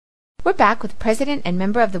We're back with President and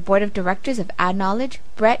member of the Board of Directors of Adknowledge,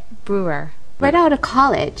 Brett Brewer. Right out of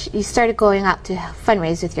college, you started going out to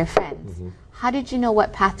fundraise with your friends. Mm-hmm. How did you know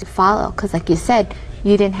what path to follow? Because like you said,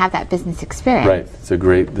 you didn't have that business experience. Right.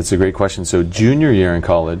 That's a great question. So junior year in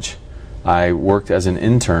college, I worked as an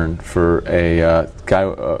intern for a guy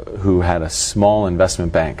who had a small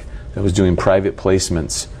investment bank that was doing private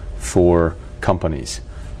placements for companies,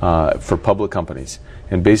 for public companies.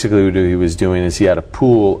 And basically what he was doing is he had a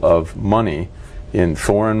pool of money, in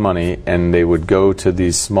foreign money, and they would go to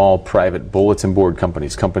these small private bulletin board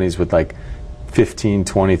companies, companies with like 15,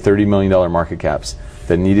 20, $30 million market caps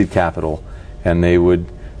that needed capital, and they would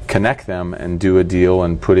connect them and do a deal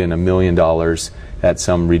and put in $1 million at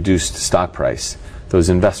some reduced stock price. Those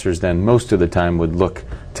investors then most of the time would look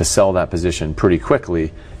to sell that position pretty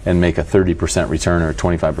quickly and make a 30% return or a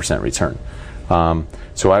 25% return.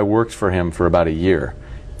 So I worked for him for about a year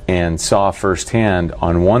and saw firsthand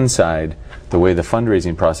on one side the way the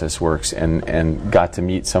fundraising process works, and got to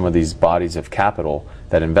meet some of these bodies of capital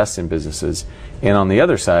that invest in businesses. And on the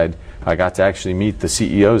other side, I got to actually meet the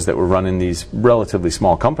CEOs that were running these relatively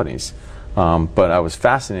small companies. But I was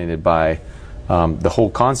fascinated by the whole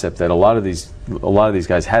concept that a lot of these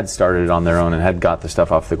guys had started it on their own and had got the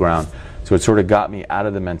stuff off the ground. So it sort of got me out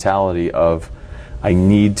of the mentality of I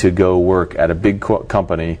need to go work at a big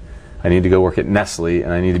company. I need to go work at Nestle,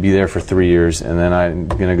 and I need to be there for 3 years, and then I'm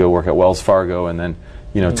going to go work at Wells Fargo, and then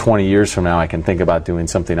 20 years from now I can think about doing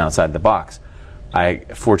something outside the box. I,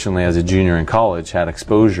 fortunately, as a junior in college, had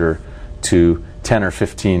exposure to 10 or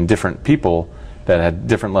 15 different people that had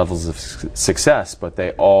different levels of success, but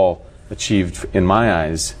they all achieved, in my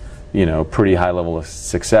eyes, pretty high level of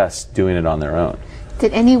success doing it on their own.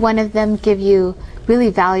 Did any one of them give you really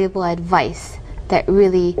valuable advice that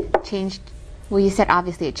really changed? Well, you said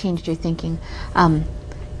obviously it changed your thinking.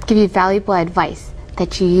 Give you valuable advice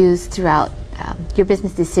that you use throughout your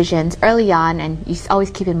business decisions early on, and you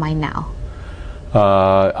always keep in mind now.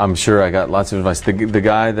 I'm sure I got lots of advice. The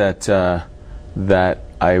guy that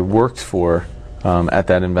I worked for at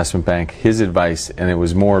that investment bank, his advice, and it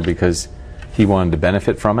was more because he wanted to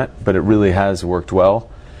benefit from it, but it really has worked well,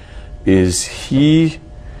 is he,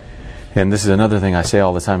 and this is another thing I say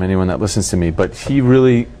all the time, anyone that listens to me, but he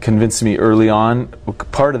really convinced me early on.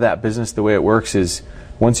 Part of that business, the way it works is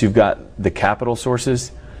once you've got the capital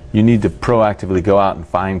sources, you need to proactively go out and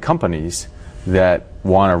find companies that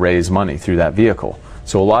want to raise money through that vehicle.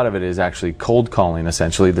 So a lot of it is actually cold calling,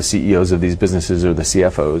 essentially, the CEOs of these businesses or the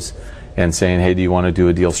CFOs, and saying, hey, do you want to do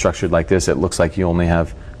a deal structured like this? It looks like you only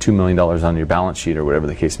have $2 million on your balance sheet, or whatever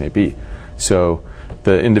the case may be. So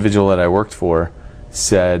the individual that I worked for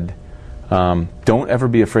said, don't ever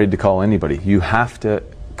be afraid to call anybody. You have to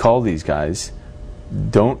call these guys.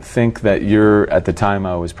 Don't think that you're, at the time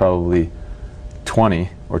I was probably 20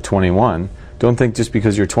 or 21, don't think just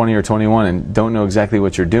because you're 20 or 21 and don't know exactly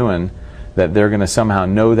what you're doing that they're going to somehow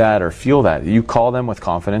know that or feel that. You call them with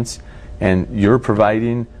confidence, and you're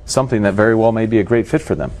providing something that very well may be a great fit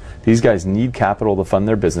for them. These guys need capital to fund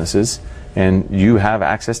their businesses, and you have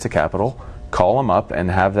access to capital. Call them up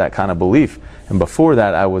and have that kind of belief. And before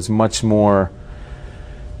that, I was much more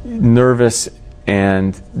nervous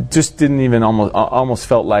and just didn't even almost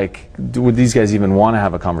felt like, would these guys even want to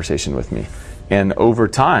have a conversation with me? And over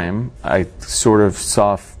time, I sort of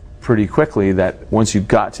saw pretty quickly that once you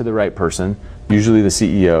got to the right person, usually the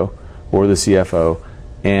CEO or the CFO,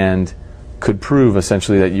 and could prove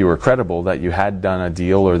essentially that you were credible, that you had done a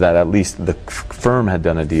deal, or that at least the firm had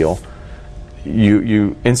done a deal,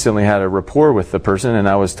 you instantly had a rapport with the person. And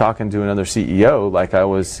I was talking to another CEO like I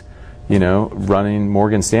was, running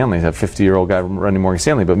Morgan Stanley, a 50-year-old guy running Morgan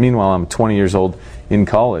Stanley. But meanwhile, I'm 20 years old in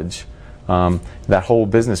college. That whole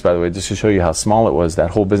business, by the way, just to show you how small it was,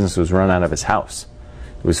 that whole business was run out of his house.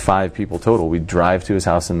 It was 5 people total. We'd drive to his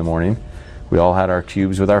house in the morning. We all had our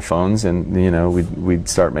cubes with our phones, and we'd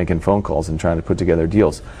start making phone calls and trying to put together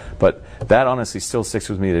deals. But that honestly still sticks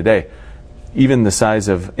with me today. Even the size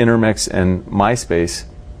of Intermix and MySpace,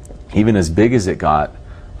 even as big as it got,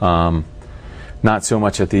 not so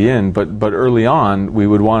much at the end, but early on, we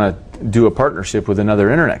would want to do a partnership with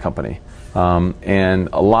another internet company.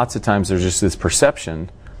 And lots of times there's just this perception.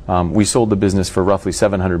 We sold the business for roughly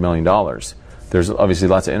 $700 million. There's obviously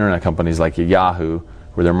lots of internet companies like Yahoo,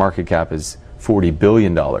 where their market cap is $40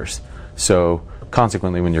 billion. So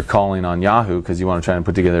consequently, when you're calling on Yahoo because you want to try and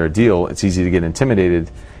put together a deal, it's easy to get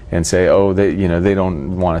intimidated and say, oh, they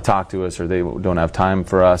don't want to talk to us, or they don't have time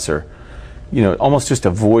for us, or almost just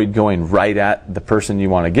avoid going right at the person you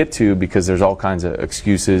want to get to because there's all kinds of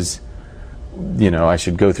excuses. I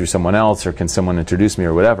should go through someone else, or can someone introduce me,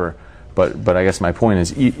 or whatever. But I guess my point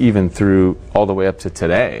is, even through all the way up to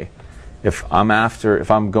today, if I'm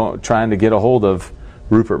trying to get a hold of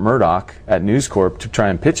Rupert Murdoch at News Corp to try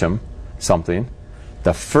and pitch him something,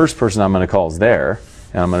 the first person I'm going to call is there,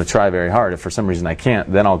 and I'm going to try very hard. If for some reason I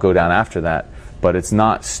can't, then I'll go down after that. But it's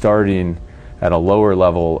not starting at a lower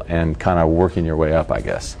level and kind of working your way up, I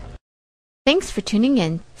guess. Thanks for tuning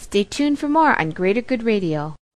in. Stay tuned for more on Greater Good Radio.